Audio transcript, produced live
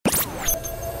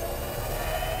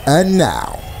And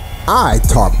now, I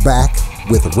talk back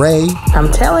with Rae.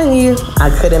 I'm telling you,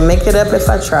 I couldn't make it up if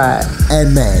I tried.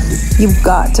 And Mandii. You've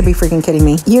got to be freaking kidding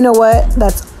me. You know what?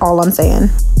 That's all I'm saying.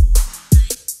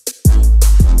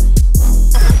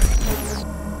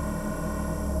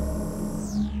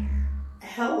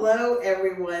 Hello,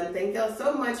 everyone. Thank y'all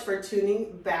so much for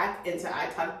tuning back into I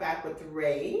Talk Back with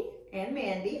Rae and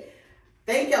Mandii.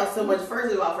 Thank y'all so much,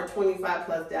 first of all, for 25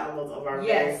 plus downloads of our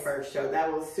very first show.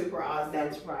 That was super awesome.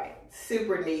 That's right.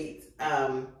 Super neat.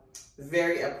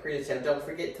 Very appreciative. Don't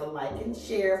forget to like and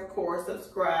share, of course,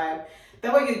 subscribe.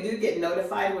 That way you do get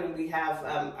notified when we have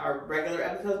our regular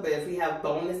episodes, but if we have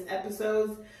bonus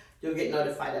episodes, you'll get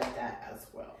notified of that as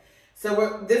well.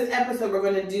 So this episode we're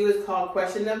going to do is called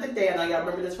Question of the Day. I know y'all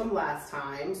remember this from last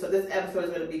time. So this episode is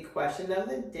going to be Question of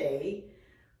the Day,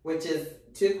 which is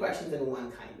 2 questions in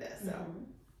one, kind of. So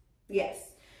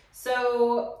yes.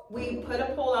 So we put a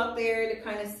poll out there to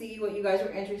kind of see what you guys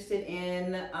were interested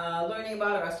in learning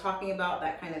about or us talking about,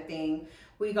 that kind of thing.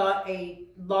 We got a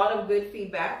lot of good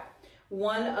feedback.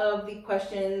 One of the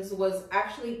questions was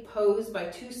actually posed by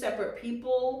 2 separate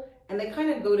people, and they kind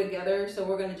of go together. So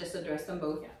we're going to just address them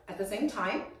both at the same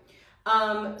time.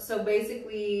 So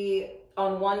basically,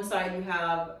 on one side you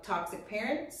have toxic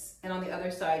parents, and on the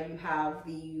other side you have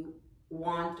the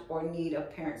want or need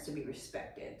of parents to be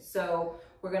respected. So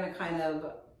we're going to kind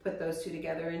of put those 2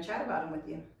 together and chat about them with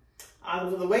you.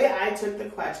 The way I took the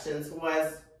questions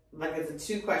was, like, it's a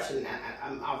 2 question,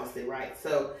 I'm obviously right.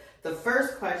 So the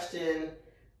first question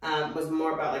was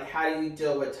more about, like, how do you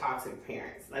deal with toxic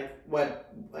parents?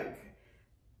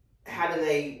 How do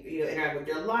they, interact with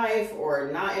your life or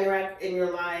not interact in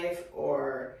your life?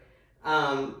 Or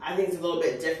I think it's a little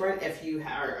bit different if you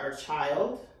are a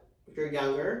child, if you're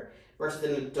younger, versus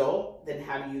an adult. Then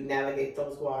how do you navigate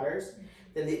those waters?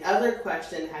 Then the other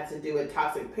question had to do with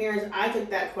toxic parents. I took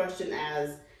that question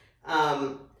as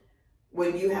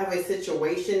when you have a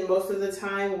situation most of the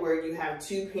time where you have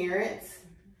 2 parents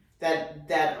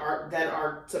that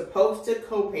are supposed to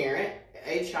co-parent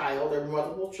a child or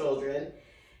multiple children,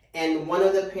 and one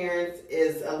of the parents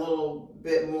is a little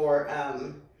bit more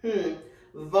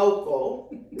vocal.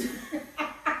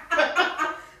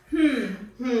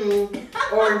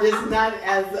 Or just not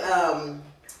as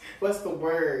what's the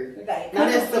word? Not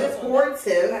as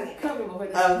supportive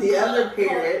of the other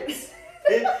parents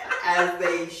as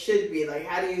they should be. Like,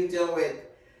 how do you deal with,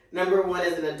 number one,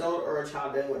 as an adult or a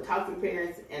child dealing with toxic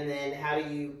parents, and then how do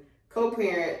you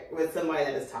co-parent with somebody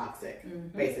that is toxic,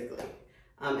 basically,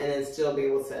 and then still be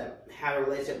able to have a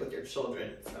relationship with your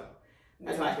children? So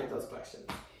that's why I picked those questions.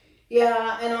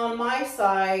 Yeah, and on my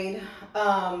side,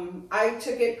 I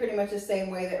took it pretty much the same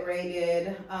way that Rae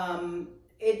did.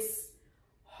 It's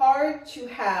hard to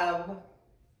have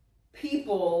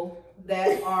people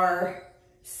that are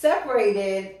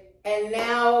separated and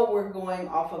now we're going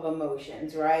off of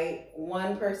emotions, right?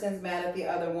 One person's mad at the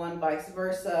other one, vice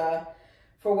versa,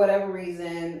 for whatever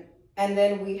reason. And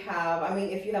then we have,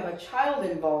 if you have a child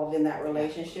involved in that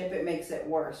relationship, it makes it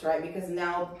worse, right? Because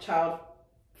now the child,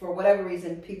 for whatever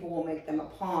reason, people will make them a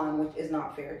pawn, which is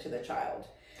not fair to the child.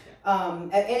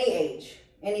 At any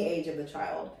age of the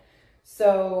child.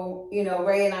 So,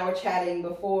 Rae and I were chatting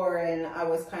before, and I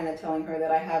was kind of telling her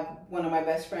that I have one of my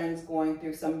best friends going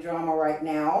through some drama right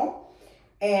now.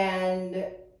 And,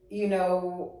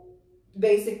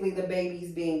 basically the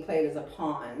baby's being played as a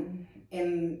pawn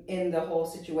in the whole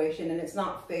situation, and it's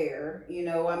not fair.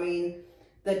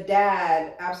 The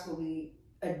dad absolutely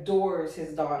adores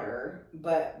his daughter,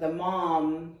 but the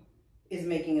mom is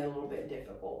making it a little bit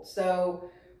difficult.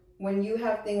 So when you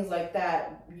have things like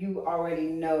that, you already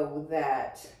know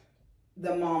that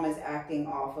the mom is acting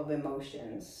off of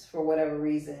emotions for whatever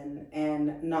reason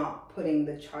and not putting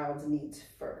the child's needs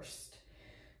first.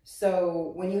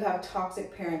 So when you have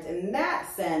toxic parents in that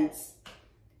sense,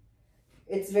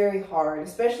 it's very hard,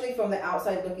 especially from the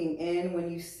outside looking in.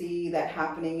 When you see that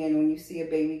happening and when you see a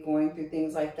baby going through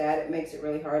things like that, it makes it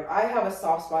really hard. I have a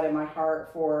soft spot in my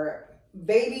heart for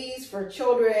babies, for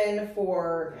children,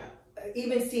 for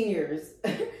even seniors.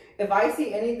 If I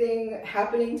see anything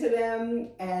happening to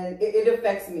them and it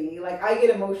affects me, like, I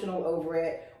get emotional over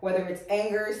it, whether it's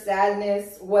anger,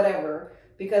 sadness, whatever,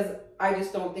 because I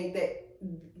just don't think that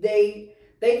they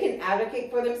can advocate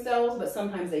for themselves, but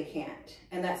sometimes they can't.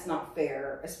 And that's not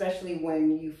fair, especially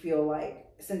when you feel like,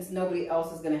 since nobody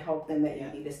else is going to help them, that you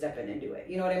need to step in and do it.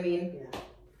 You know what I mean?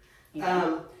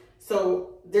 Yeah.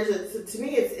 So to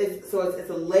me, it's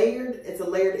a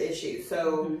layered issue.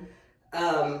 So,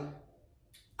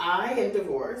 I am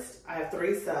divorced. I have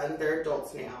 3 sons. They're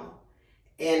adults now.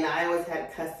 And I always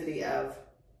had custody of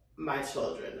my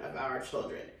children, of our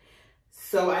children.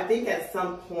 So I think at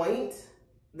some point,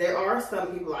 there are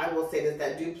some people, I will say this,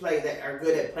 that do play, that are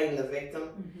good at playing the victim.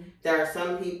 Mm-hmm. There are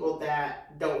some people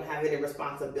that don't have any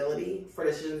responsibility for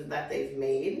decisions that they've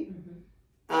made.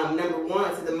 Mm-hmm. Number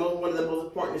one, so one of the most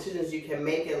important decisions you can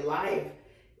make in life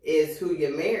is who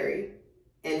you marry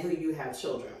and who you have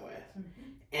children with.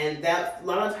 Mm-hmm. And that, a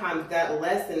lot of times that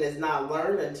lesson is not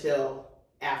learned until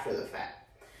after the fact.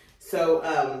 So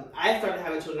I started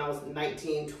having children when I was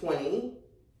 19, 20.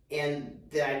 And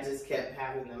then I just kept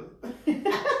having them.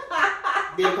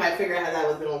 Didn't quite figure out how that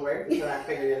was going to work until I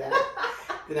figured it out.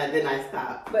 Then I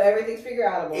stopped. But everything's figure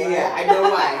outable. Yeah, I know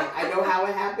why. I know how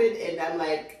it happened, and I'm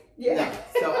like, no.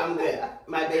 So I'm good.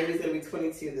 My baby's going to be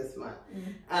 22 this month.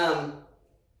 Mm-hmm.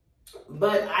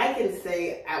 But I can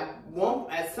say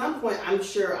at some point, I'm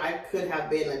sure I could have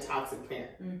been a toxic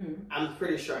parent. Mm-hmm. I'm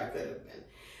pretty sure I could have been.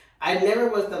 I never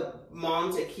was the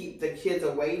mom to keep the kids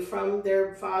away from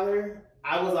their father.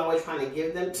 I was always trying to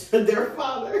give them to their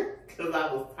father because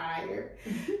I was tired.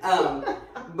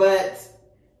 But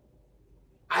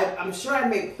I'm sure I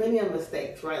made plenty of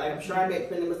mistakes, right? Like I'm sure I made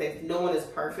plenty of mistakes. No one is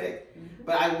perfect. Mm-hmm.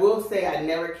 But I will say I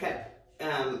never kept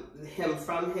him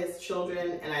from his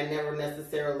children, and I never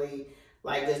necessarily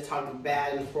like just talked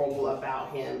bad and horrible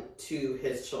about him to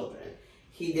his children.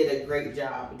 He did a great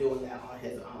job doing that on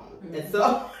his own. Mm-hmm. And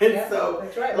so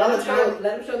that's right. Let them show their ass.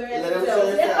 Let them show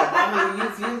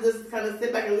themselves. You just kind of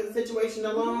sit back and leave the situation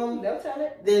alone. They'll tell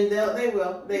it. Then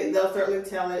they'll certainly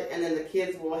tell it, and then the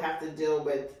kids will have to deal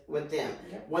with them.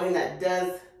 Yep. One thing that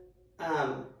does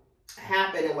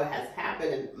happen, and what has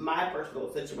happened in my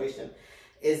personal situation,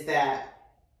 is that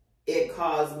it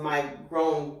caused my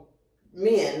grown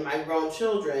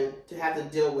children, to have to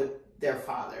deal with their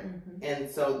father. Mm-hmm. And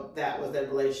so that was their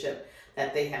relationship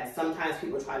that they had. Sometimes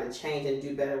people try to change and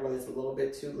do better when it's a little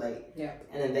bit too late. Yeah.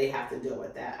 And then they have to deal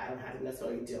with that. I don't have to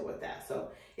necessarily deal with that.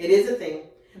 So it is a thing.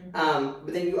 Mm-hmm.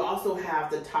 But then you also have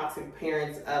the toxic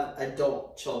parents of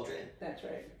adult children. That's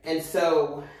right. And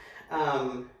so,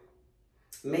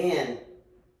 man,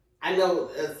 I know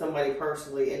somebody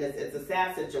personally, and it's a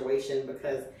sad situation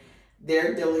because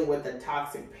they're dealing with a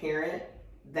toxic parent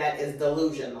that is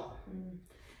delusional. Mm-hmm.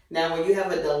 Now, when you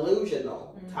have a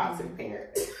delusional toxic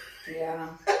parent,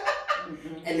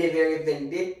 and they're very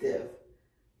vindictive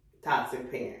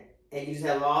toxic parent, and you just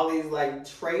have all these like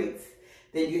traits,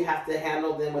 then you have to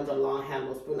handle them with a long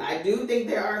handle spoon. I do think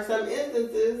there are some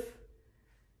instances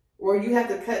where you have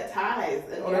to cut ties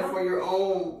in order for your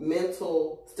own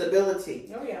mental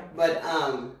stability. Oh yeah. But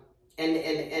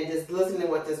and just listening to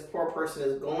what this poor person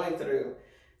is going through,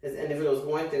 this individual is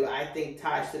going through, I think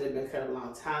ties should have been cut a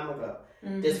long time ago.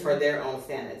 Mm-hmm. Just for their own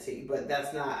sanity. But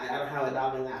that's not, I don't have a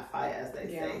dog in that fight, as they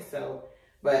say. So,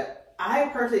 but I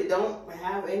personally don't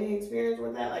have any experience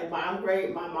with that. Like, I'm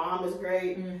great. My mom is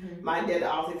great. Mm-hmm. My dad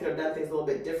obviously could have done things a little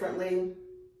bit differently.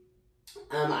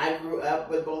 I grew up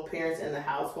with both parents in the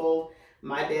household.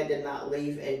 My dad did not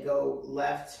leave and go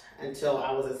left until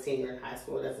I was a senior in high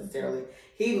school necessarily. Mm-hmm.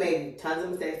 He made tons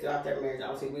of mistakes throughout their marriage.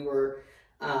 Obviously, we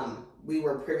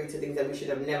were privy to things that we should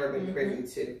have never been privy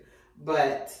to.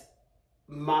 But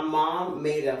my mom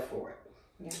made up for it.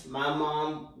 Yeah. My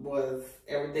mom was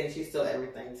everything. She's still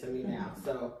everything to me now.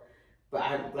 So, but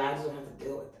I just don't have to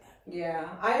deal with that. Yeah,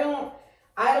 I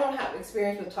don't have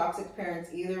experience with toxic parents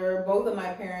either. Both of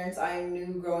my parents, I knew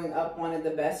growing up, wanted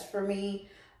the best for me.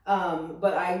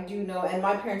 But I do know, and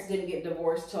my parents didn't get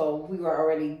divorced till we were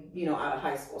already, out of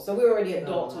high school. So we were already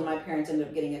adults when my parents ended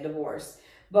up getting a divorce.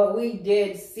 But we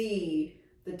did see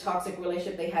the toxic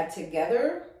relationship they had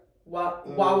together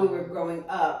while we were growing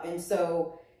up, and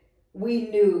so we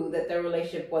knew that their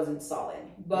relationship wasn't solid,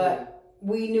 but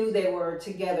we knew they were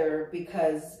together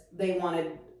because they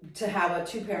wanted to have a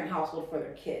 2-parent household for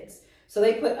their kids. So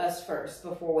they put us first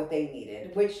before what they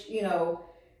needed, which,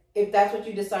 if that's what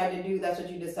you decide to do, that's what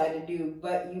you decide to do,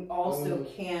 but you also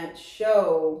can't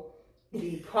show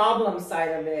the problem side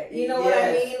of it. You know what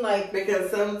I mean? Like, because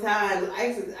sometimes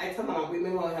I tell my mom, we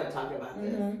always have to talk about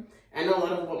this. Mm-hmm. I know a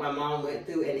lot of what my mom went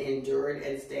through and endured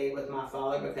and stayed with my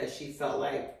father because she felt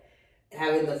like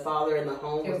having the father in the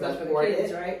home was important,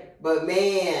 kids, right? But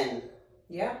man,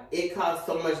 it caused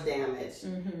so much damage.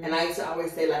 Mm-hmm. And I used to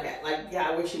always say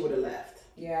I wish you would have left.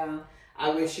 Yeah, I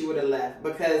wish you would have left,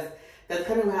 because that's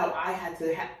kind of how I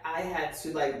had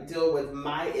to like deal with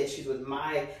my issues with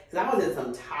because I was in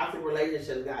some toxic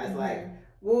relationships, guys. Mm-hmm. Like,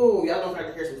 woo, y'all gonna start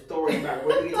to hear some stories about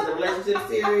when we get to the relationship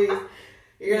series.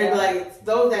 You're going to be like,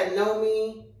 those that know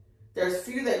me, there's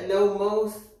few that know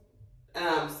most.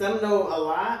 Some know a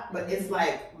lot, but it's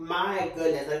like, my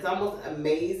goodness, it's almost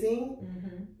amazing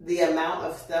the amount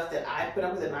of stuff that I put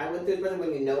up with and I went through, especially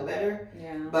when you know better.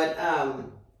 Yeah. But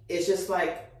it's just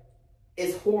like,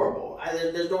 it's horrible.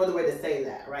 There's no other way to say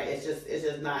that, right? It's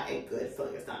just not a good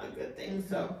feeling. It's not a good thing.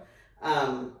 So,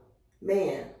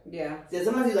 man, yeah.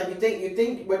 Sometimes you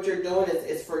think what you're doing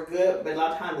is for good, but a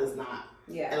lot of times it's not.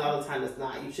 Yeah. A lot of times it's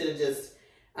not. You should have just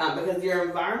because your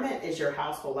environment is your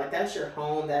household. Like that's your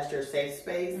home. That's your safe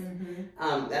space.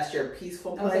 That's your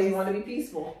peaceful place. You want to be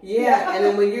peaceful. Yeah. And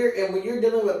then when you're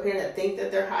dealing with parents that think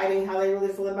that they're hiding how they really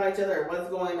feel about each other or what's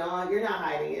going on, you're not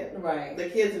hiding it. Right. The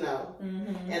kids know.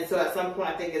 And so at some point,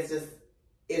 I think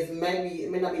it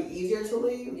may not be easier to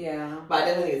leave. Yeah. But I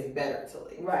definitely think it's better to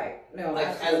leave. Right. No. Like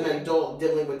absolutely. as an adult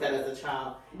dealing with that as a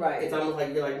child. Right. It's almost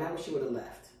like you're like, now she would have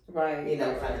left. Right. You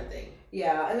know, kind of thing.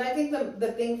 Yeah. And I think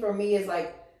the thing for me is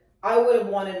like, I would have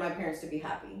wanted my parents to be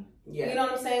happy. Yeah. You know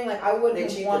what I'm saying? Like I would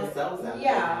have wanted themselves out.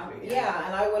 Yeah,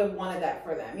 and I would have wanted that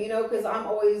for them. You know, because I'm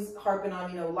always harping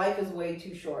on, you know, life is way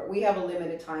too short. We have a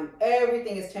limited time.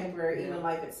 Everything is temporary, even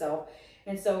life itself.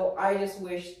 And so I just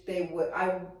wish they would.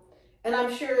 And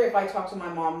I'm sure if I talk to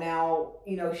my mom now,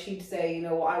 you know, she'd say, you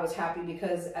know, well, I was happy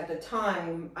because at the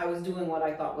time I was doing what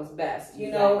I thought was best, you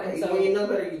know? And so when you know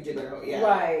better, you do better. Yeah.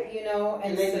 Right, you know?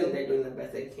 And they're doing the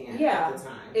best they can at the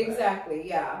time. Exactly,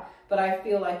 yeah. But I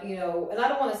feel like, you know, and I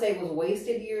don't want to say it was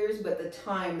wasted years, but the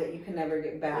time that you can never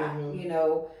get back, you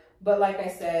know? But like I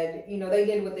said, you know, they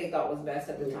did what they thought was best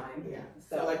at the time. Yeah.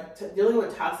 So like dealing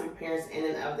with toxic parents in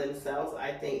and of themselves,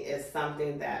 I think is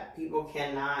something that people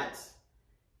cannot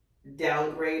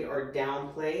downgrade or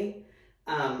downplay.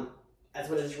 I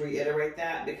just want to just reiterate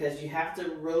that because you have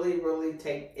to really, really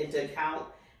take into account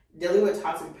dealing with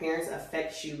toxic parents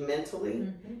affects you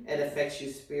mentally, it affects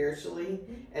you spiritually,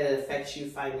 and it affects you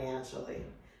financially.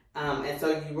 And so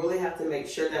you really have to make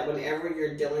sure that whenever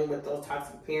you're dealing with those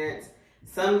toxic parents,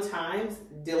 sometimes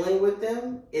dealing with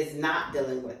them is not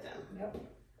dealing with them. Yep.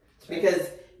 Because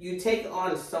you take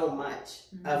on so much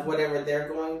of whatever they're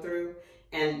going through.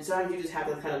 And sometimes you just have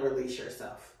to kind of release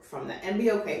yourself from that and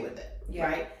be okay with it,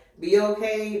 right? Be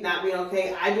okay, not being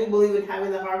okay. I do believe in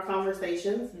having the hard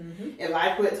conversations. If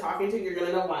I quit talking to you, you're going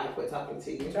to know why I quit talking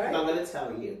to you. Right. I'm going to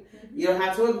tell you. You don't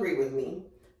have to agree with me.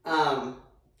 I'm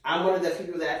one of the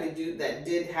people that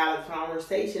did have a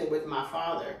conversation with my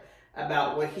father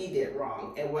about what he did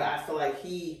wrong and what I feel like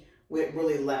he went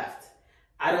really left.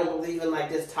 I don't believe in like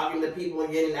just talking to people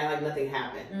again and act like nothing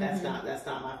happened. That's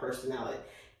not my personality.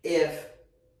 If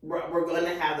we're going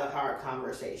to have the hard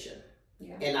conversation.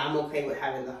 And I'm okay with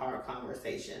having the hard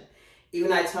conversation.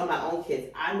 Even I tell my own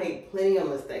kids, I make plenty of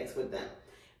mistakes with them.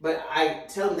 But I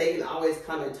tell them they can always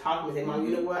come and talk to me and say, Mom,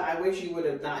 you know what? I wish you would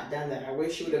have not done that. I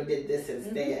wish you would have did this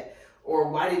instead. Or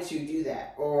why did you do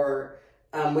that? Or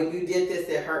when you did this,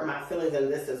 it hurt my feelings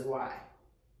and this is why.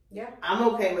 Yeah. I'm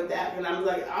okay with that. And I'm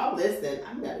like, I'll listen.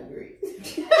 I'm not agree.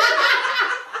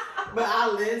 But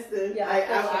I'll listen. Yeah,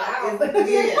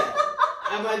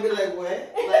 I might be like,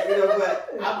 what? Like, you know,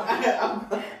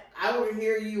 but I will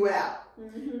hear you out.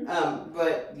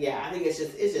 But yeah, I think it's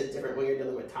just different when you're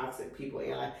dealing with toxic people.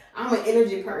 You know, like, I'm an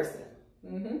energy person.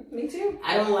 Me too.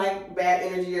 I don't like bad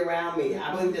energy around me.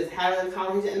 I believe just having a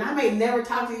conversation, and I may never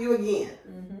talk to you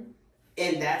again.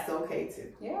 And that's okay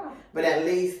too. Yeah. But at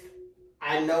least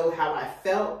I know how I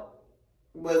felt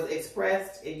was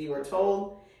expressed and you were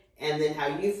told, and then how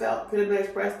you felt could have been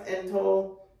expressed and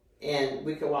told. And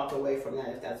we can walk away from that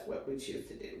if that's what we choose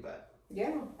to do. But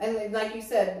yeah, and like you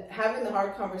said, having the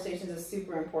hard conversations is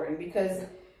super important because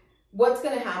what's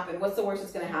going to happen? What's the worst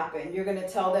that's going to happen? You're going to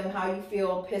tell them how you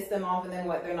feel, piss them off, and then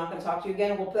what? They're not going to talk to you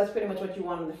again. Well, that's pretty much what you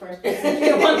want in the first place. You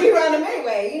don't want to be around them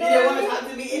anyway. You know, you don't want to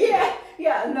talk to me anyway.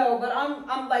 Yeah. No, but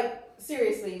I'm like,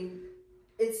 seriously,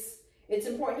 it's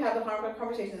important to have the hard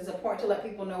conversations. It's important to let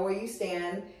people know where you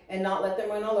stand and not let them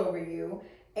run all over you.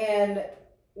 And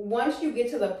once you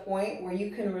get to the point where you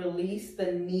can release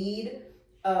the need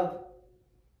of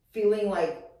feeling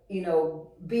like, you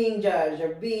know, being judged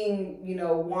or being, you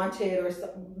know, wanted or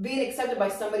being accepted by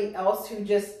somebody else who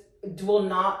just will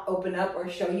not open up or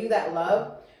show you that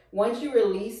love, once you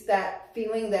release that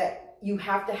feeling that you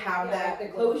have to have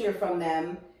that closure from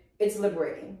them, it's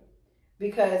liberating.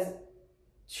 Because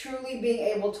truly being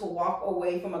able to walk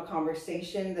away from a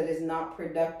conversation that is not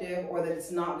productive or that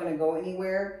it's not going to go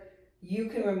anywhere, you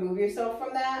can remove yourself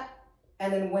from that.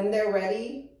 And then when they're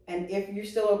ready, and if you're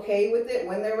still okay with it,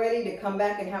 when they're ready to come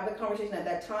back and have the conversation at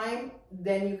that time,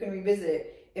 then you can revisit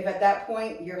it. If at that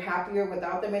point you're happier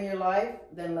without them in your life,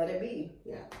 then let it be.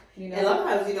 Yeah. You know? And a lot of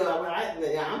times, you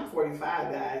know, I'm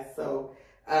 45, guys, so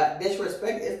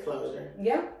disrespect is closure.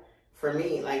 Yeah. For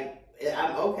me, like,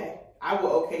 I'm okay. I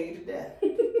will okay you to death.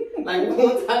 Like,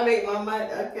 once I make my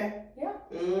mind, okay. Yeah.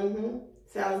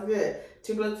 Sounds good.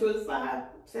 2 + 2 is 5.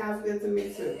 Sounds good to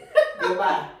me, too.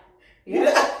 Goodbye.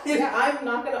 Yeah, I'm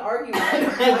not going to argue.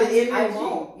 I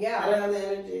won't. Yeah. I don't have the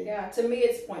energy. Yeah, to me,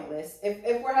 it's pointless.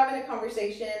 If we're having a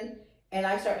conversation and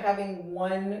I start having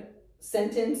one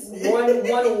sentence,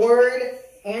 one word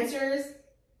answers,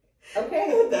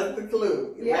 okay. That's the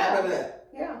clue. Wrap it up.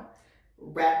 Yeah.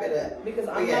 Wrap it up. Because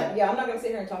I'm not going to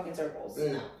sit here and talk in circles.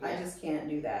 No. I just can't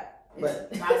do that.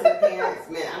 But toxic parents,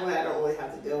 man, I don't really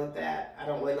have to deal with that. I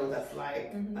don't really know what that's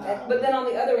like. But then on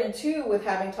the other end too, with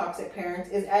having toxic parents,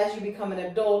 is as you become an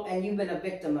adult and you've been a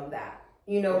victim of that.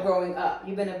 Growing up,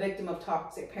 you've been a victim of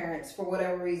toxic parents for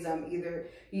whatever reason. Either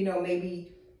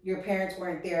maybe your parents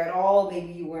weren't there at all.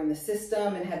 Maybe you were in the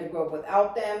system and had to grow up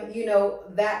without them.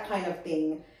 That kind of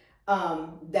thing.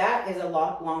 That is a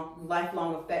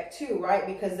lifelong effect too, right?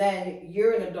 Because then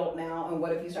you're an adult now, and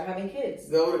what if you start having kids?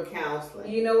 Go to counseling.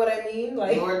 You know what I mean?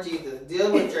 Like, Lord Jesus,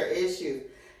 deal with your issues.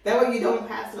 That way you don't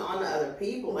pass it on to other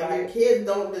people. Like, your kids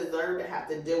don't deserve to have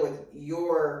to deal with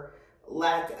your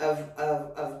lack of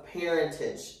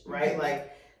parentage, right?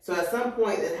 Like, so at some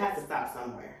point it has to stop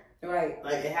somewhere. Right.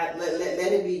 Like,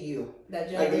 let it be you.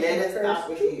 That like, let it stop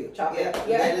with you. Yeah.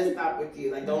 Let it stop with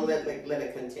you. Like, don't let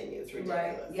it continue. It's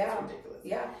ridiculous. Right. Yeah. It's ridiculous.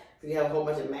 Yeah. You have a whole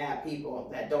bunch of mad people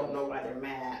that don't know why they're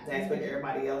mad. They expect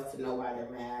everybody else to know why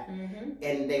they're mad,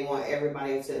 and they want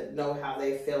everybody to know how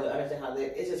they feel and understand how they.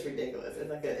 It's just ridiculous.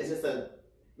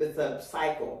 It's a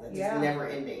cycle that's just never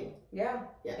ending. Yeah.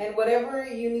 And whatever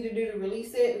you need to do to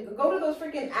release it, go to those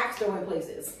freaking axe throwing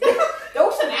places. Throw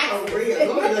some axes. Go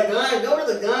to the gun. Go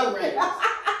to the gun range.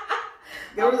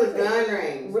 Go to the gun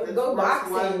range. Go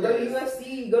boxing. Go to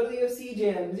UFC. Go to the UFC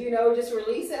gyms. Just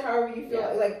release it however you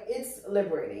feel. Like, it's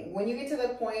liberating. When you get to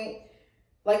the point,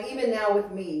 like even now with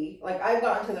me, like I've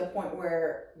gotten to the point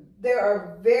where there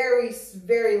are very,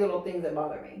 very little things that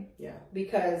bother me. Yeah.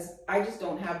 Because I just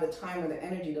don't have the time or the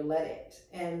energy to let it.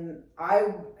 And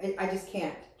I just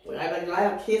can't. Do I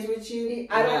have kids with you?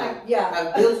 I don't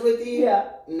have bills with you?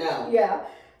 Yeah. No. Yeah.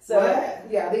 So what?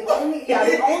 the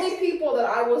only people that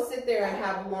I will sit there and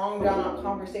have long drawn out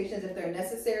conversations if they're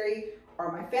necessary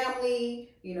are my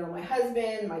family, my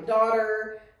husband, my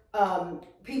daughter,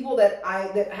 people that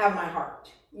have my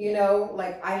heart.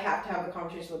 Like I have to have a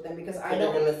conversation with them because I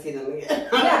don't want to see them again.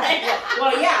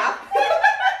 Well, yeah.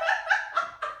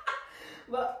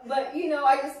 But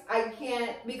I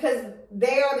can't, because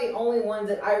they are the only ones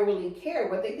that I really care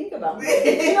what they think about me.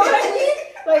 You know what I mean?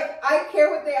 Like, I care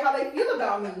how they feel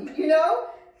about me,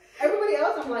 Everybody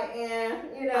else, I'm like,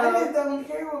 I just don't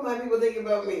care what my people think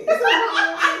about me.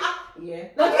 Yeah.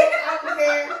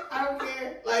 I don't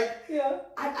care. Like,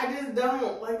 I just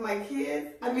don't. Like, my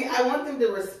kids, I mean, I want them to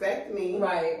respect me.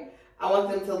 Right. I want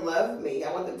them to love me.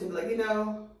 I want them to be like,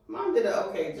 Mom did an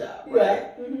okay job,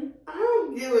 right? I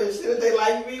don't give a shit if they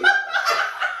like me.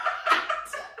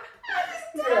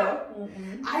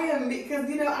 I am, because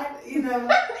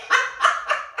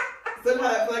sometimes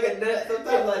I feel like a nut,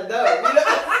 sometimes I don't,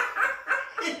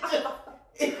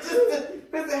 it just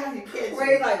depends on how you catch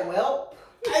Ray's like, well.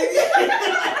 Somebody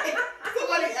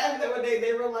asked me that one day,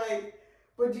 they were like,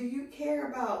 but do you care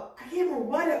about, I can't remember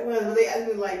what it was, but they asked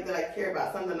me like, did I care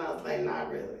about something? I was like,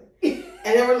 not really. And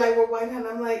they were like, well, why not? And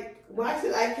I'm like, why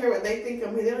should I care what they think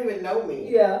of me? They don't even know me.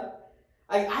 Yeah.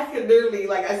 Like, I could literally,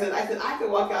 like I said, I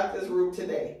could walk out this room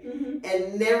today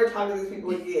and never talk to these people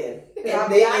again.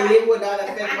 And they would not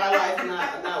affect my life,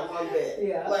 not one bit.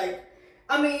 Yeah. Like,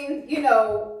 I mean,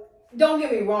 don't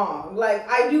get me wrong. Like,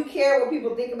 I do care what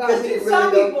people think about me. Really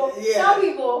some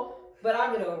people, but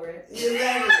I'll get over it.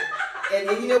 Exactly. And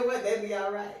you know what? They'll be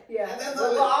all right. Yeah.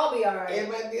 I'll be all right. It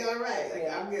might be all right. Like,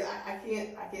 I'm good. I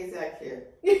can't say I care.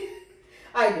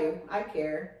 I do. I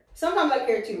care. Sometimes I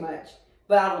care too much,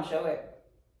 but I don't show it.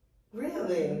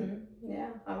 Really?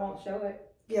 Yeah, I won't show it.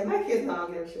 Yeah, my kids don't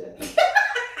give a shit.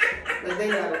 But they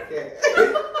don't care.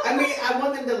 I mean, I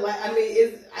want them to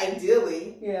it's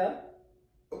ideally. Yeah.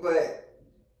 But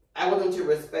I want them to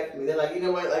respect me. They're like, you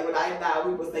know what? Like when I die,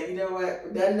 people say, you know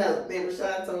what? Doesn't know. They were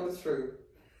Rashawn told the truth.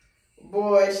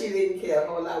 Boy, she didn't care a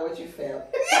whole lot what you felt.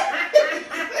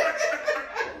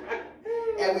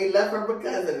 And we love her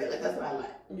because of it. Like, that's what I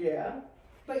like. Yeah.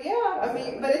 But yeah,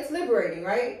 but it's liberating,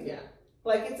 right? Yeah.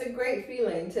 Like, it's a great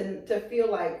feeling to feel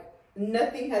like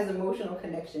nothing has emotional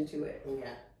connection to it.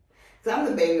 Yeah. So I'm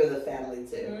the baby of the family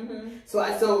too. So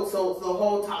the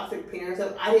whole toxic parent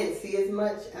stuff, I didn't see as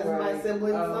much as my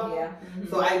siblings saw. Yeah.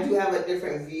 So I do have a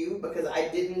different view because I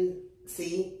didn't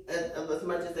see as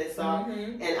much as they saw.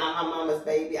 And I'm my mama's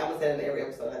baby. I was that in every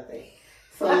episode, I think.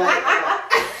 So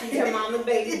she's your mama's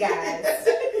baby, guys.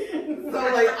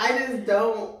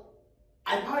 So I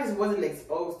I probably just wasn't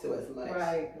exposed to as much.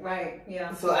 Right,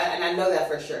 yeah. So, I know that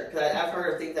for sure. Because I've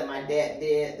heard of things that my dad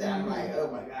did that I'm like, oh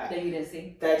my God. That you didn't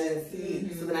see. That I didn't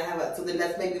see. So then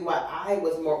that's maybe why I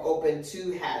was more open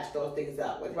to hash those things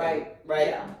out with him. Right?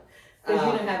 Yeah. Because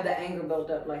you didn't have the anger built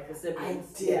up like the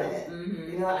siblings. I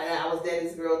didn't. You know, and I was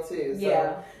daddy's girl too.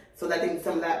 So, So I think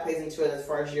some of that plays into it as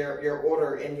far as your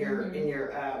order and your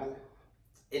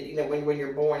you know, when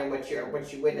you're born and what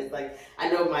you witness. Like I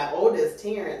know my oldest,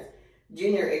 Terrence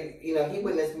Jr., you know, he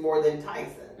witnessed more than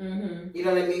Tyson. You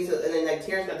know what I mean? So and then like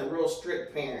Terrence got the real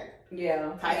strict parent.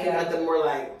 Yeah. Tyson got the more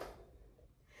like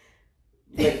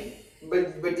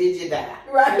but did you die?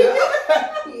 Right. You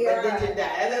know? But did you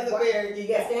die? And that's the way you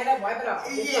get. Stand up, wipe it off.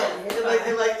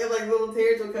 And like little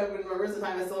Terrence would come in Marissa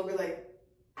time and so be like,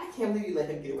 I can't believe you let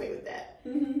him get away with that.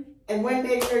 And one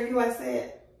day, you know what I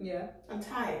said? Yeah. I'm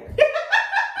tired.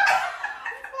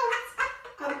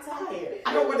 I'm tired.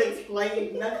 I don't want to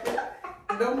explain nothing.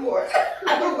 No more.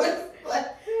 I don't want to explain.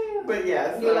 But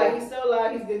yeah. So, you're like, he's still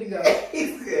alive, he's good to go.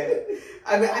 He's good.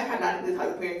 I mean, I try not to talk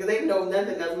to parents because they know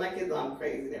nothing else. My kids know I'm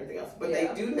crazy and everything else. But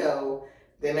they do know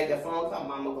they make a phone call,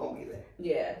 mama gonna be there.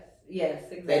 Yes,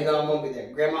 exactly. They know I'm gonna be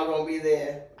there. Grandma gonna be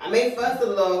there. I may fuss a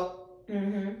little,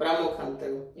 but I'm gonna come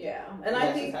through. Yeah. And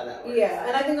I think how that works. Yeah,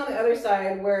 and I think on the other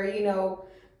side where, you know,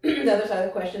 the other side of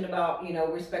the question about, you know,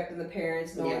 respecting the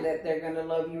parents, knowing that they're gonna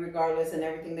love you regardless and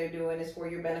everything they're doing is for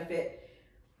your benefit.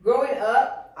 Growing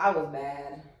up, I was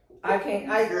bad. I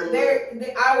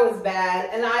was bad,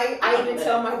 and I even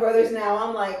tell my brothers now,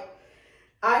 I'm like,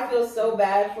 I feel so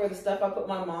bad for the stuff I put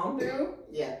my mom through.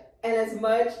 Yeah. And as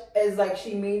much as like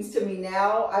she means to me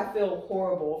now, I feel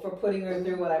horrible for putting her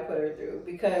through what I put her through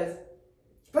because.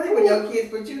 Probably when your kids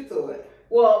put you through it.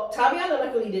 Well, Taviana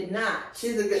luckily did not.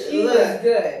 She's a good. She was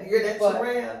good. You're that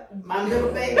Terrell, my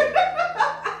little baby.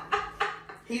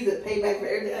 He's a payback for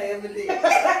everything I ever did.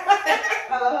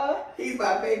 He's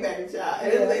my payback child.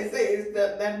 And as they say, it's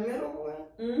that middle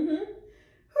one.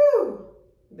 Whew.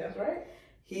 That's right.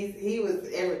 He was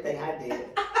everything I did.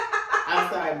 I'm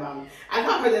sorry, Mom. I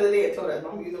called her the other day and told her,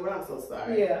 Mom, you know what? I'm so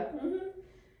sorry. Yeah.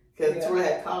 Because Troy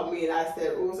had called me and I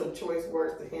said, "Ooh, some choice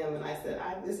words to him," and I said,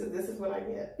 "This is what I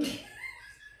get.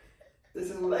 This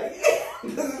is what I get.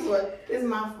 This is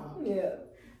my fault. Yeah,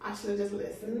 I should have just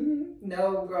listened."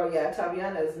 No, girl,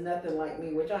 Taviana is nothing like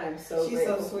me, which I am so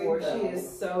grateful for. She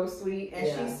is so sweet and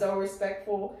she's so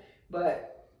respectful.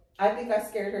 But I think I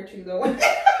scared her too, though. When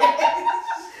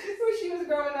she was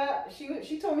growing up,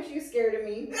 she told me she was scared of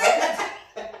me.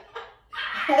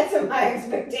 That's my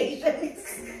expectations.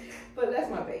 But that's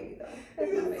my baby, though.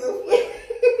 That's my baby.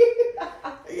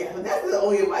 Yeah, but that's the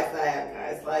only advice I have,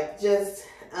 guys. Like, just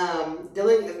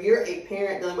if you're a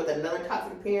parent dealing with another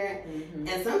toxic parent,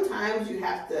 and sometimes you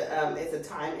have to, it's a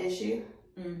time issue.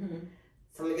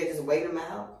 Somebody can just wait them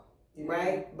out,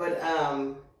 right? But,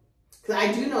 because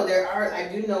I do know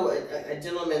a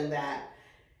gentleman that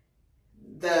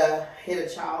hit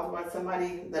a child by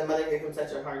somebody. The mother gave him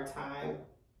such a hard time,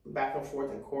 back and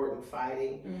forth in court and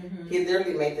fighting. He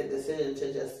literally made the decision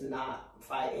to just not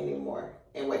fight anymore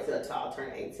and wait till the child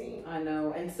turned 18. I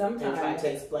know, and sometimes and try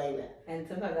to explain it. And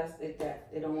sometimes it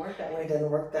don't work that way. It doesn't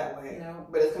work that way. No.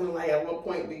 But it's kind of like, at what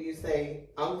point do you say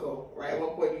uncle, right? At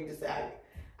what point do you just say,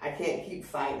 I can't keep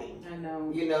fighting. I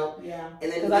know. You know? Yeah.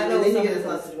 And then you get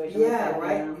this situation. Yeah,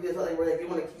 right. You just like where you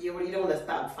don't want to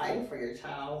stop fighting for your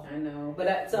child. I know. But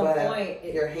at some point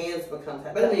your hands become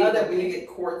tight. But when you get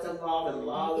courts involved and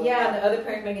laws. Yeah, and the other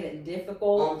parents making it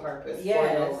difficult. On purpose.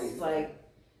 Yes. For no reason. Like,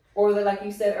 or like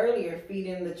you said earlier,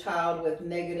 feeding the child with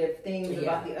negative things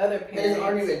about the other parents. And it's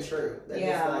aren't even true. They're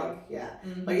just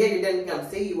like, your dad come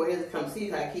see you. Well, he doesn't come see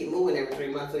you. I keep moving every 3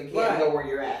 months so you can't know where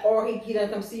you're at. Or he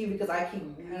doesn't come see you because I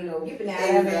keep, giving at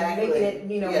him and making it,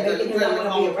 making him not want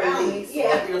to be around me.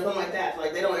 Yeah. Something like that.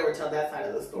 Like, they don't ever tell that side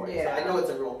of the story. Yeah. So I know it's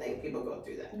a real thing. People go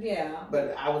through that. Yeah.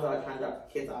 But I was always trying to drop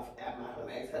the kids off at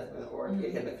my ex-husband or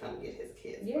get him to come get his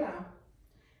kids. Yeah.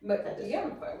 But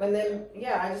and then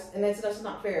and that's just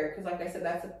not fair because, like I said,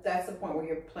 that's the point where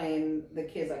you're playing the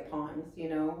kids like pawns,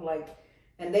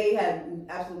 and they had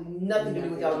absolutely nothing to do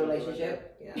with y'all's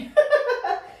relationship.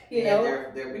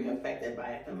 Yeah, they're being affected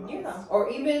by it the most. Yeah,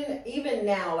 or even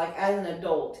now, like as an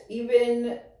adult,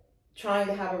 even trying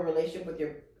to have a relationship with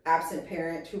your absent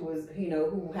parent who was,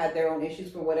 who had their own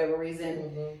issues for whatever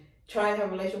reason, trying to have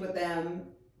a relationship with them,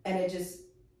 and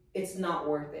it's not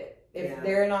worth it. If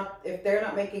they're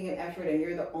not making an effort and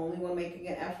you're the only one making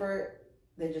an effort,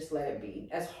 then just let it be.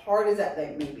 As hard as that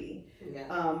may be.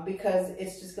 Yeah. Because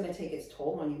it's just going to take its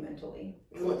toll on you mentally.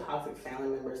 With toxic family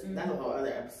members, that's a whole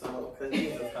other episode because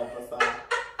Jesus help us all.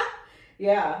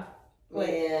 Yeah.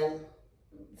 Man,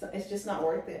 it's just not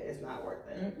worth it. It's not worth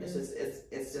it. Mm-mm.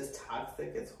 It's just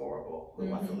toxic. It's horrible. Who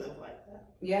wants to live like that?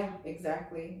 Yeah,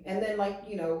 exactly. And then, like,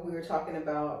 you know, we were talking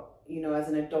about, you know, as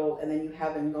an adult, and then you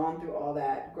haven't gone through all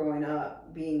that growing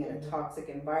up, being in a toxic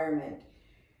environment.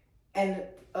 And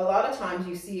a lot of times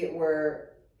you see it where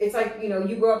it's like, you know,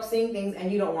 you grow up seeing things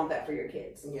and you don't want that for your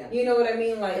kids. Yeah. You know what I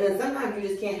mean? Like, and then sometimes you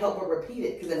just can't help but repeat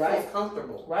it because it feels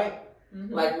comfortable. Right.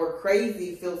 Like where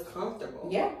crazy feels comfortable.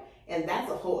 Yeah. And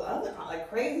that's a whole other, like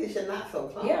crazy should not feel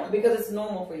comfortable. Yeah, because it's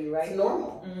normal for you, right? It's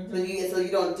normal. So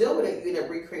you don't deal with it, you end up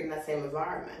recreating that same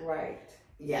environment. Right.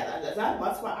 Yeah,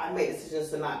 that's why I made decisions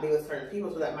to not be with certain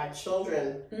people so that my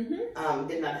children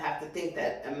did not have to think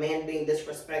that a man being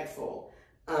disrespectful,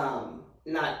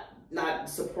 not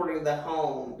supporting the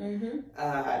home,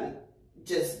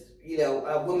 just, you know,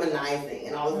 womanizing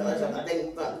and all this other stuff. I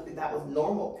think that was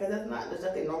normal because there's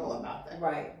nothing normal about that.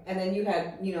 Right. And then you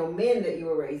had, you know, men that you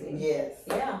were raising. Yes.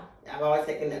 Yeah. I've always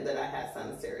taken it that I had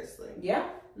sons seriously. Yeah.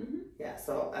 Yeah,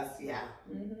 so that's,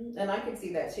 And I could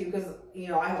see that too because, you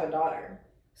know, I have a daughter.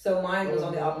 So mine was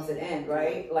on the opposite end,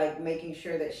 right? Like making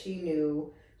sure that she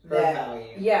knew her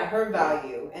value. Yeah, her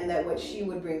value and that what she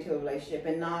would bring to a relationship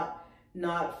and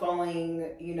not falling,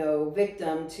 you know,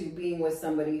 victim to being with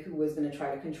somebody who was going to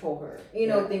try to control her. You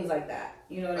know, things like that.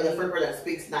 You know what I mean? Or the first person that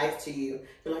speaks nice to you,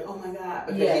 you're like, oh my God,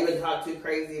 because you've been talked to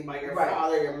crazy by your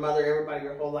father, your mother, everybody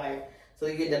your whole life. So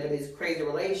you end up in these crazy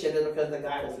relationships because the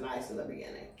guy was nice in the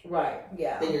beginning. Right,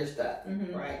 yeah. Then you're stuck.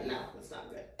 Right? No, that's not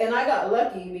good. And I got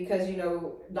lucky because, you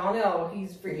know, Donnell,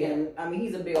 he's freaking, I mean,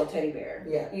 he's a big old teddy bear.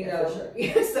 Yeah, you know? for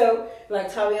sure. So,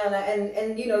 like Taliana,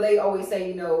 and, you know, they always say,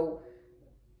 you know,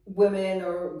 women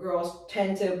or girls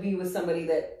tend to be with somebody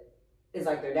that is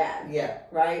like their dad. Yeah.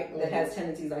 Right? That has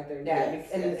tendencies like their dad.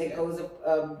 Yes, and it goes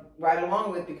right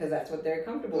along with because that's what they're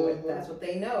comfortable with. That's what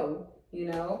they know, you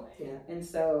know? Yeah. And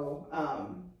so,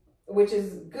 which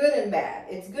is good and bad.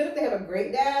 It's good if they have a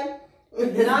great dad.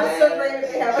 Not so great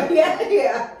if they have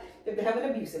if they have an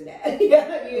abusive dad.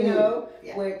 You know?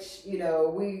 Which, you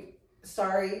know,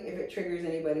 sorry if it triggers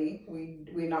anybody.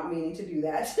 We're not meaning to do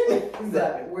that.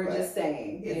 But we're just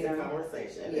saying. It's you know? a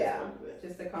conversation. Yeah.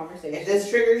 Just a conversation. If this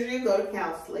triggers you, go to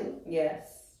counseling.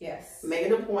 Yes. Make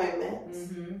an appointment.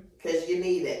 Because you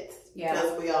need it. Yeah.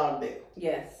 Because we all do.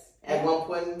 Yes. At one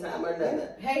point in time or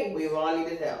another. Hey. We've all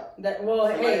needed help.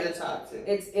 Somebody to talk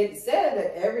to. It's said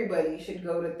that everybody should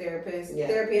go to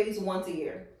therapy at least once a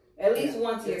year. At least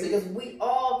once a year. Because we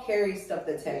all carry stuff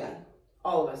that's heavy.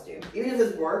 All of us do. Even if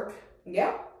it's work.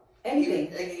 Yeah.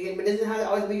 Anything. But it doesn't have to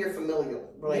always be your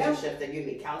familial relationship that you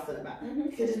need counseling about.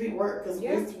 It could just be work. Because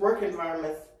with work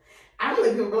environments, I don't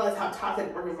think people realize how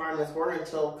toxic work environments were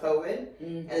until COVID.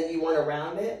 And then you went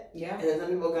around it. Yeah. And then some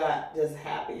people got just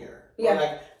happier. Yeah.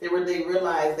 Or like they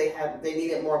realized they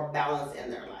needed more balance in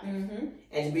their life.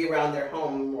 And to be around their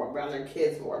home more, around their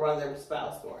kids more, around their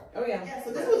spouse more. Oh yeah. Yeah,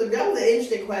 so that was an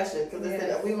interesting question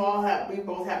because we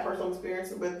both have personal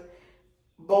experience with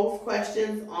both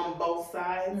questions on both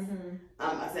sides.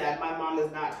 I said my mom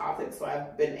is not toxic, so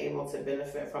I've been able to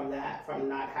benefit from that, from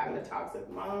not having a toxic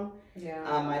mom. Yeah.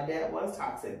 My dad was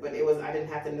toxic, but I didn't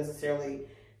have to necessarily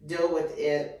deal with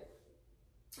it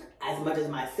as much as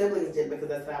my siblings did because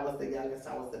I was the youngest,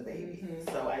 I was the baby,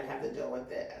 so I didn't have to deal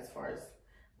with it as far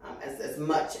as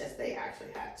much as they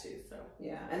actually had to. So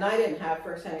yeah, and I didn't have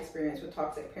firsthand experience with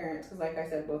toxic parents because, like I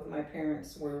said, both of my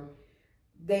parents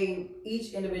they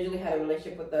each individually had a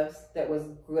relationship with us that was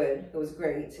good. It was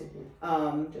great.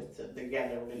 Just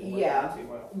together.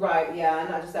 Right. Yeah, and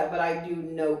not just that, but I do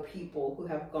know people who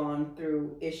have gone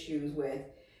through issues with,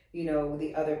 you know,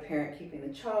 the other parent keeping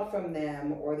the child from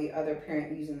them or the other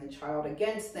parent using the child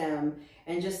against them,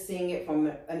 and just seeing it from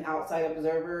an outside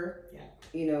observer. Yeah.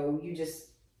 You know,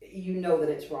 you know that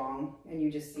it's wrong, and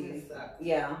you just see it. Sucks.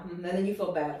 Yeah. And then you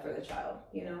feel bad for the child,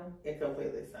 you know? It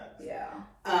completely sucks. Yeah.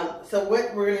 So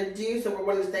what we're going to do, we're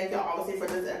going to thank y'all obviously for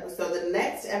this episode. The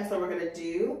next episode we're going to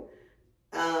do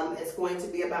is going to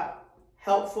be about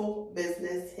helpful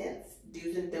business hints,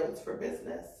 do's and don'ts for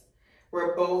business.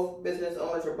 We're both business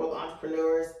owners, we're both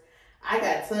entrepreneurs. I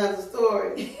got tons of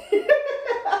stories.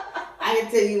 I can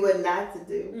tell you what not to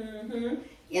do.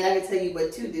 And I can tell you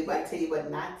what to do, but I can tell you what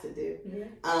not to do.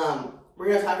 We're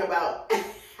going to talk about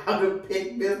how to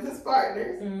pick business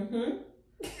partners.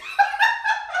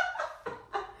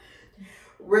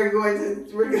 We're going to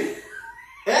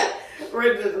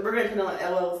turn on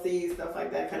LLC, stuff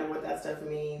like that, kind of what that stuff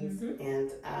means.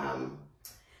 And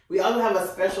we also have a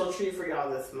special treat for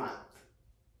y'all this month.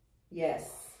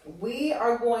 Yes. We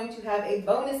are going to have a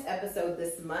bonus episode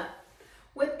this month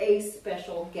with a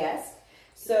special guest.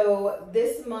 So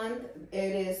this month, it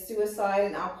is Suicide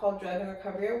and Alcohol, Drug, and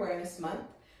Recovery Awareness Month.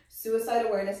 Suicide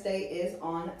Awareness Day is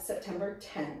on September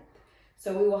 10th.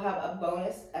 So we will have a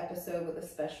bonus episode with a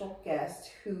special guest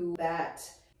who that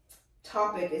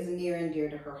topic is near and dear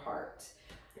to her heart.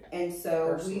 And so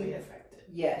personally affected.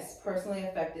 Yes, personally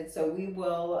affected. So we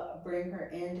will bring her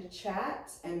in to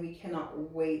chat, and we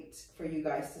cannot wait for you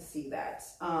guys to see that.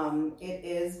 It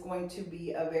is going to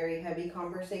be a very heavy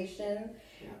conversation.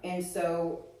 Yeah. And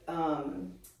so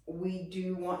we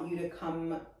do want you to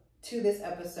come to this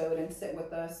episode and sit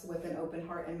with us with an open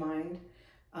heart and mind.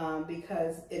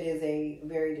 Because it is a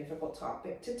very difficult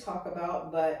topic to talk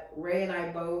about, but Ray and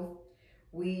I both,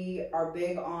 we are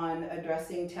big on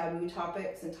addressing taboo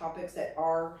topics and topics that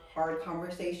are hard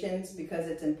conversations because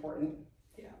it's important.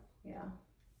 Yeah. Yeah.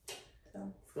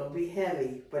 So it's going to be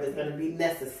heavy, but it's going to be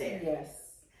necessary. Yes.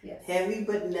 Yes. Heavy,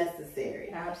 but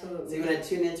necessary. Absolutely. So you're going to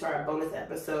tune into our bonus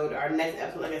episode. Our next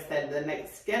episode, like I said, the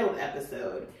next scheduled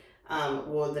episode,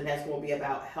 the next one will be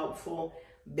about helpful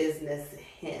business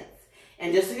hints.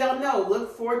 And just so y'all know,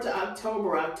 look forward to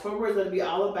October. October is going to be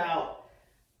all about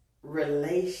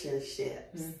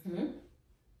relationships. Mm-hmm.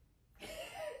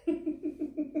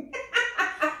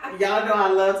 Y'all know I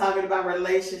love talking about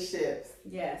relationships.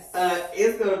 Yes.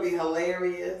 It's going to be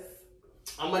hilarious.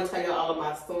 I'm going to tell you all of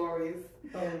my stories.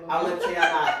 Oh, I'm going to tell you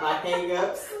my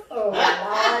hang-ups. Oh,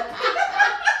 Lord.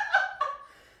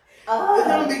 It's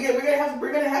gonna be good.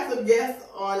 We're gonna have some guests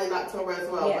on in October as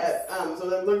well. Yes. But so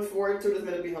look forward to it. It's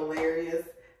gonna be hilarious.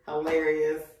 Y'all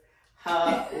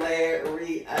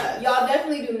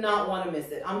definitely do not want to miss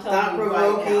it. I'm telling you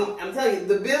right now. I'm telling you,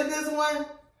 the business one.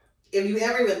 If you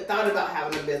ever even thought about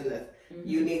having a business,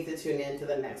 you need to tune in to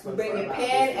the next one. Bring your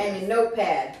pen and your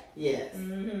notepad. Yes.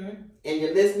 And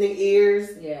your listening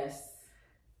ears. Yes.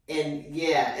 And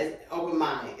yeah, it's open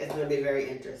mind. It's going to be very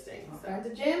interesting. All kinds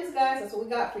of gems, guys. That's what we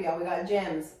got for y'all. We got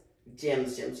gems.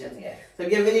 Gems. Yeah. So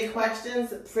if you have any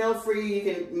questions, feel free.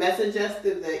 You can message us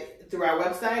through our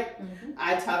website,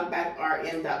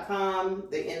 italkbackrm.com,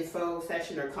 the info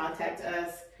section, or contact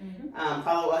us.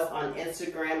 Follow us on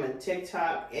Instagram and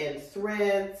TikTok and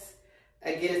Threads.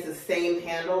 Again, it's the same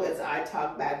handle. It's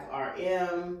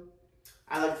italkbackrm.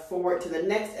 I look forward to the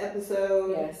next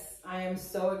episode. Yes. I am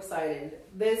so excited.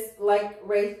 This, like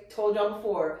Ray told y'all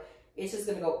before, it's just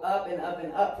going to go up and up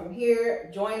and up from here.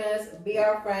 Join us, be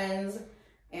our friends,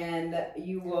 and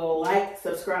you will like,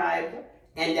 subscribe,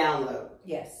 and download.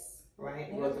 Yes. Right?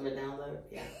 You're welcome to download.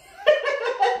 Yeah.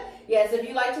 Yes, if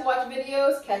you like to watch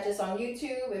videos, catch us on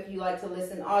YouTube. If you like to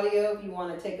listen audio, if you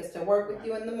want to take us to work with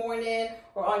you in the morning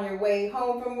or on your way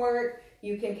home from work,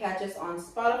 you can catch us on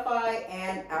Spotify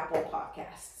and Apple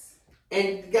Podcasts.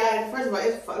 And guys, first of all,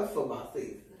 it's football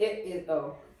season. It is.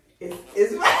 Oh, it's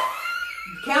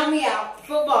count me out.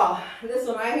 Football. This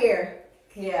one right here.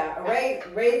 Yeah, Ray's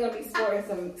gonna be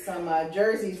sporting some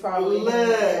jerseys probably. Look,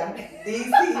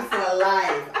 DC for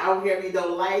life. I don't care if you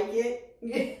don't like it.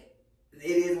 It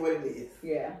is what it is.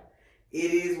 Yeah,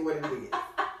 it is what it is.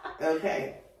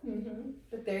 Okay.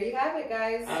 But there you have it,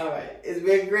 guys. All right, it's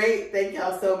been great. Thank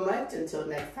y'all so much. Until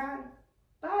next time.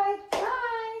 Bye.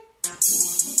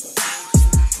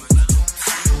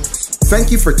 Thank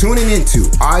you for tuning into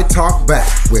I Talk Back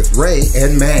with Ray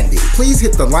and Mandii. Please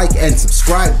hit the like and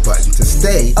subscribe button to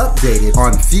stay updated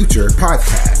on future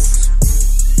podcasts.